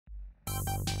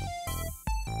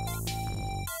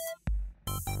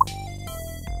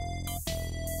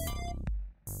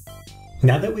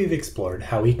Now that we've explored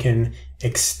how we can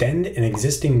extend an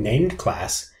existing named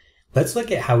class, let's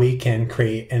look at how we can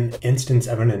create an instance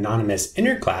of an anonymous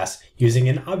inner class using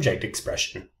an object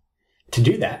expression. To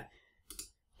do that,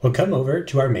 we'll come over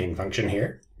to our main function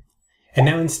here. And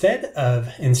now instead of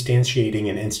instantiating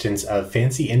an instance of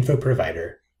fancy info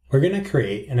provider, we're going to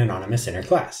create an anonymous inner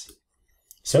class.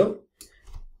 So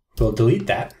we'll delete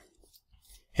that.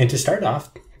 And to start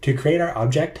off, to create our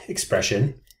object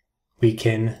expression, we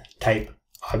can type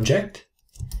object,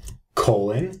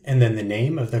 colon, and then the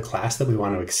name of the class that we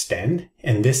want to extend.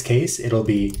 In this case, it'll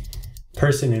be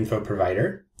person info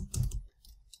provider.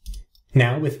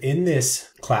 Now within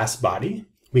this class body,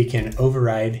 we can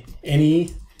override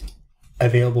any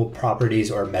available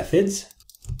properties or methods.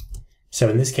 So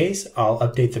in this case, I'll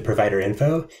update the provider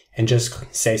info and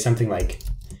just say something like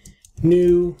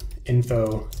new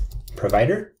info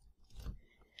provider.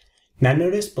 Now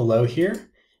notice below here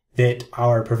that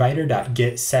our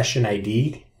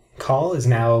provider.getSessionID call is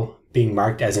now being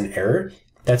marked as an error.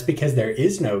 That's because there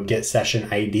is no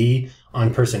getSessionID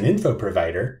on person info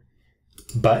provider,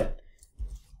 but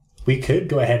we could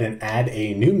go ahead and add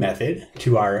a new method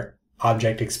to our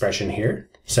object expression here.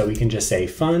 So we can just say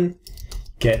fun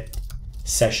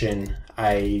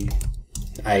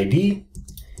getSessionID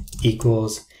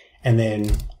equals, and then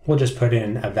we'll just put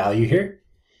in a value here.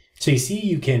 So you see,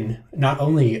 you can not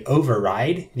only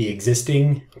override the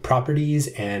existing properties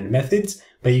and methods,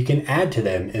 but you can add to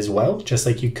them as well, just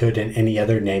like you could in any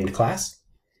other named class.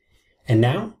 And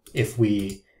now, if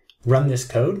we run this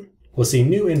code, we'll see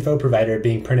new info provider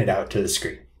being printed out to the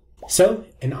screen. So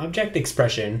an object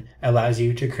expression allows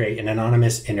you to create an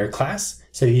anonymous inner class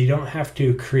so you don't have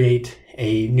to create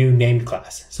a new named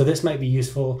class. So this might be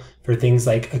useful for things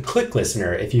like a click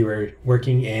listener if you were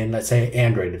working in, let's say,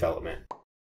 Android development.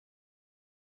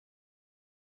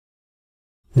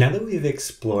 Now that we've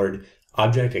explored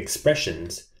object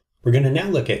expressions, we're going to now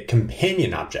look at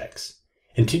companion objects.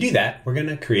 And to do that, we're going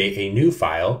to create a new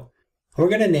file. We're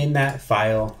going to name that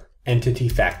file Entity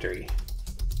Factory.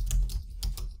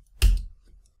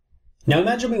 Now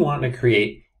imagine we want to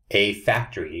create a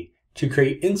factory to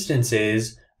create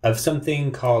instances of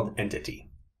something called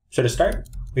entity. So to start,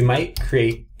 we might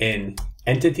create an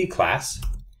entity class,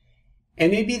 and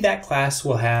maybe that class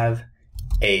will have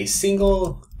a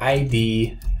single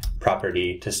ID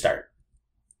property to start.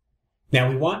 Now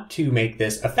we want to make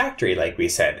this a factory like we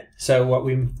said. So what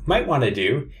we might want to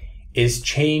do is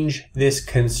change this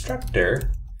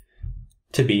constructor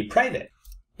to be private.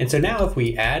 And so now if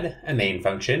we add a main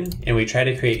function and we try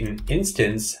to create an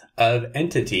instance of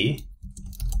entity,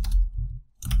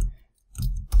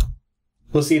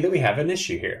 we'll see that we have an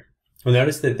issue here. We'll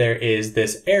notice that there is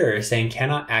this error saying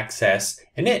cannot access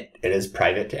init. It is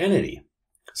private to entity.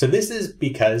 So this is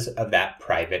because of that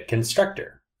private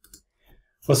constructor.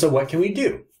 Well, so what can we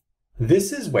do?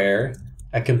 This is where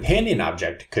a companion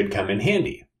object could come in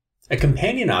handy. A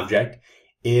companion object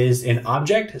is an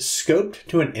object scoped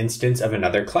to an instance of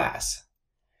another class.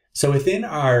 So within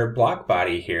our block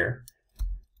body here,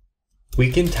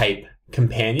 we can type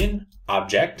companion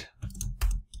object.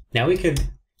 Now we could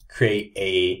create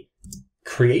a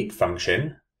create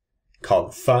function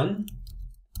called fun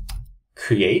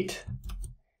create,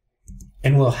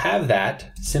 and we'll have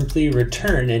that simply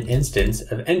return an instance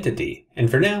of entity. And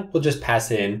for now, we'll just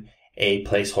pass in a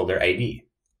placeholder ID.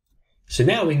 So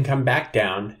now we can come back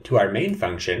down to our main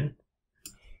function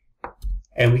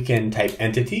and we can type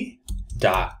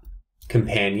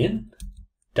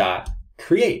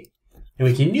entity.companion.create. And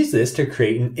we can use this to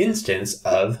create an instance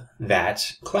of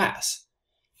that class.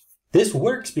 This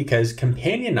works because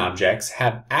companion objects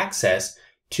have access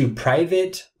to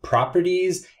private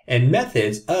properties and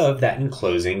methods of that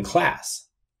enclosing class.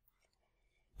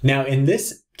 Now in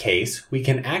this case, we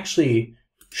can actually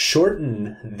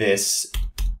shorten this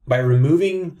by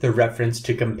removing the reference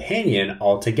to companion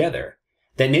altogether.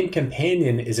 The name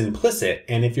companion is implicit,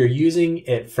 and if you're using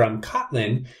it from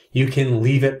Kotlin, you can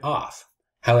leave it off.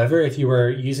 However, if you were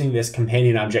using this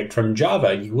companion object from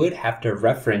Java, you would have to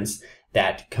reference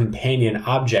that companion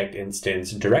object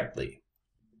instance directly.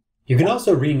 You can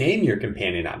also rename your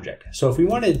companion object. So if we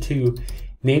wanted to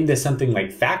name this something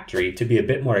like factory to be a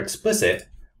bit more explicit,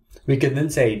 we could then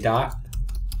say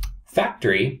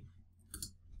 .factory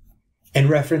and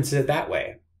reference it that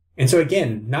way. And so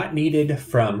again, not needed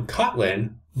from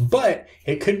Kotlin, but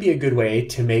it could be a good way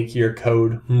to make your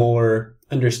code more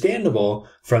understandable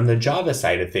from the Java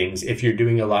side of things if you're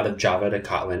doing a lot of Java to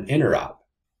Kotlin interop.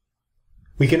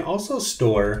 We can also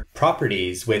store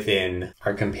properties within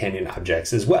our companion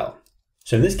objects as well.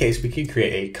 So in this case, we could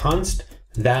create a const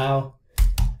val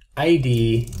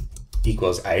id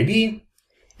equals id,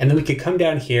 And then we could come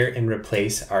down here and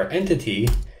replace our entity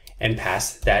and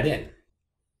pass that in.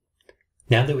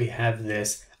 Now that we have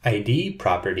this ID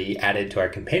property added to our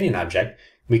companion object,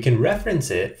 we can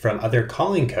reference it from other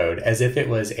calling code as if it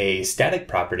was a static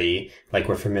property like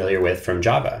we're familiar with from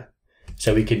Java.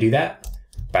 So we could do that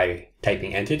by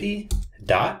typing entity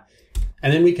dot,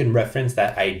 and then we can reference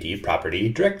that ID property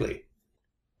directly.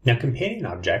 Now, companion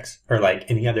objects are like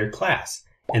any other class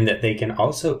in that they can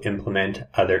also implement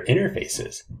other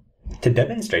interfaces. To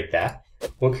demonstrate that,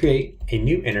 we'll create a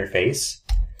new interface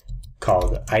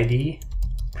called ID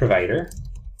provider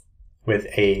with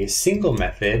a single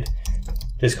method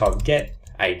just called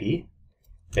getID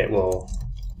that will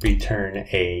return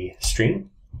a string.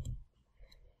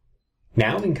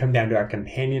 Now we can come down to our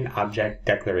companion object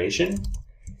declaration,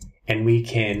 and we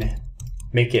can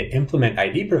make it implement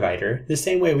ID provider the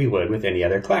same way we would with any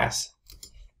other class.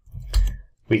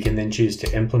 We can then choose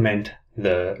to implement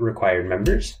the required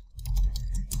members.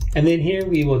 And then here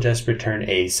we will just return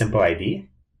a simple ID.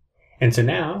 And so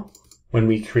now when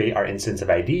we create our instance of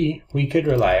ID, we could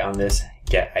rely on this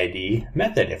getID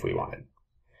method if we wanted.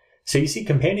 So you see,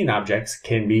 companion objects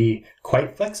can be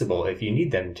quite flexible if you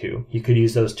need them to. You could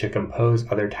use those to compose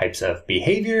other types of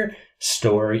behavior,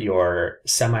 store your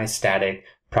semi-static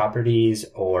properties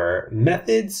or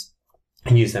methods,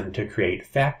 and use them to create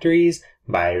factories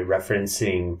by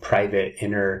referencing private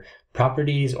inner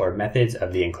properties or methods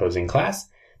of the enclosing class.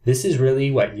 This is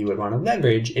really what you would want to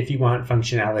leverage if you want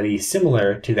functionality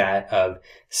similar to that of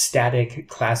static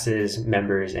classes,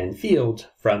 members, and fields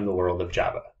from the world of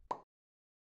Java.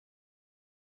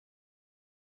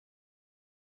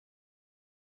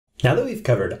 Now that we've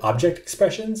covered object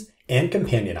expressions and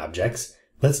companion objects,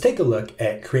 let's take a look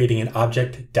at creating an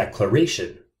object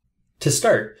declaration. To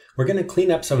start, we're going to clean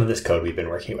up some of this code we've been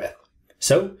working with.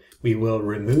 So we will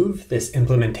remove this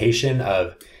implementation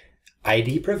of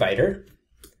ID provider,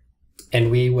 and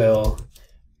we will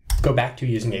go back to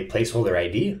using a placeholder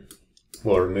ID.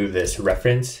 We'll remove this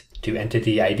reference to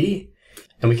entity ID,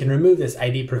 and we can remove this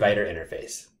ID provider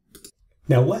interface.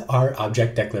 Now, what are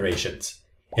object declarations?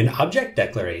 An object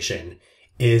declaration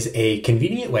is a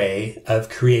convenient way of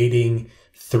creating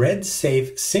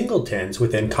thread-safe singletons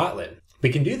within Kotlin. We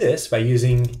can do this by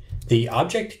using the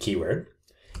object keyword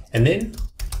and then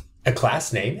a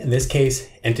class name, in this case,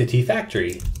 entity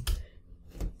factory.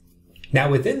 Now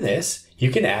within this, you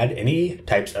can add any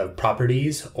types of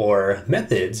properties or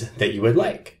methods that you would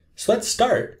like. So let's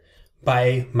start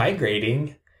by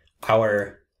migrating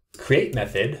our create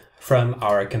method from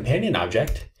our companion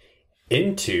object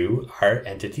into our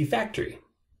entity factory.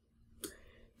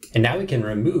 And now we can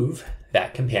remove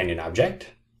that companion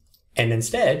object, and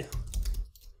instead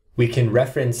we can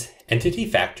reference entity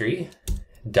factory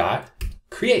dot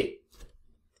create.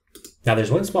 Now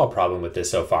there's one small problem with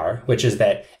this so far, which is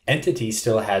that entity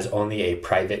still has only a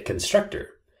private constructor.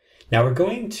 Now we're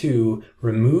going to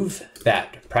remove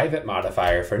that private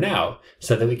modifier for now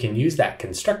so that we can use that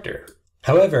constructor.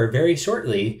 However, very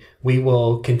shortly, we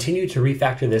will continue to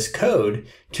refactor this code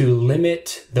to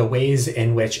limit the ways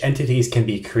in which entities can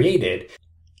be created.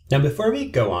 Now, before we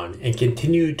go on and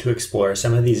continue to explore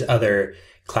some of these other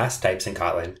class types in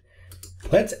Kotlin,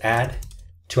 let's add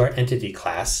to our entity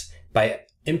class by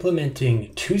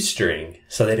implementing toString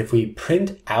so that if we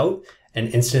print out an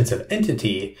instance of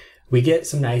entity, we get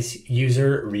some nice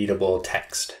user-readable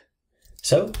text.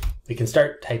 So we can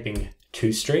start typing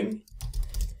toString,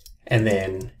 and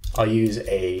then I'll use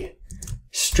a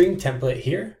string template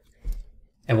here,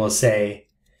 and we'll say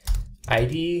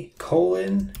ID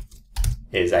colon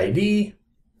is ID,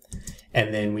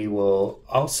 and then we will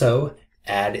also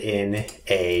add in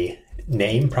a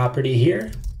name property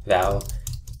here, val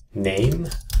name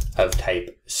of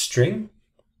type string,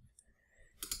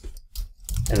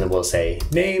 and then we'll say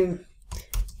name,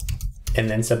 and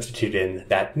then substitute in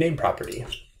that name property.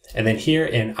 And then here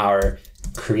in our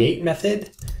create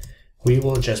method, we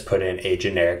will just put in a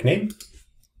generic name.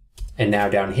 And now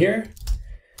down here,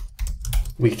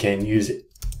 we can use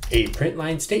a print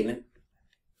line statement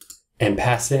and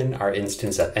pass in our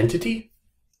instance of entity.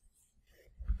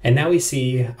 And now we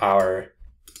see our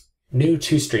new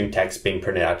toString text being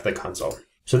printed out to the console.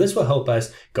 So this will help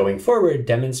us going forward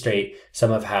demonstrate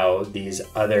some of how these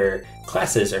other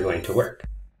classes are going to work.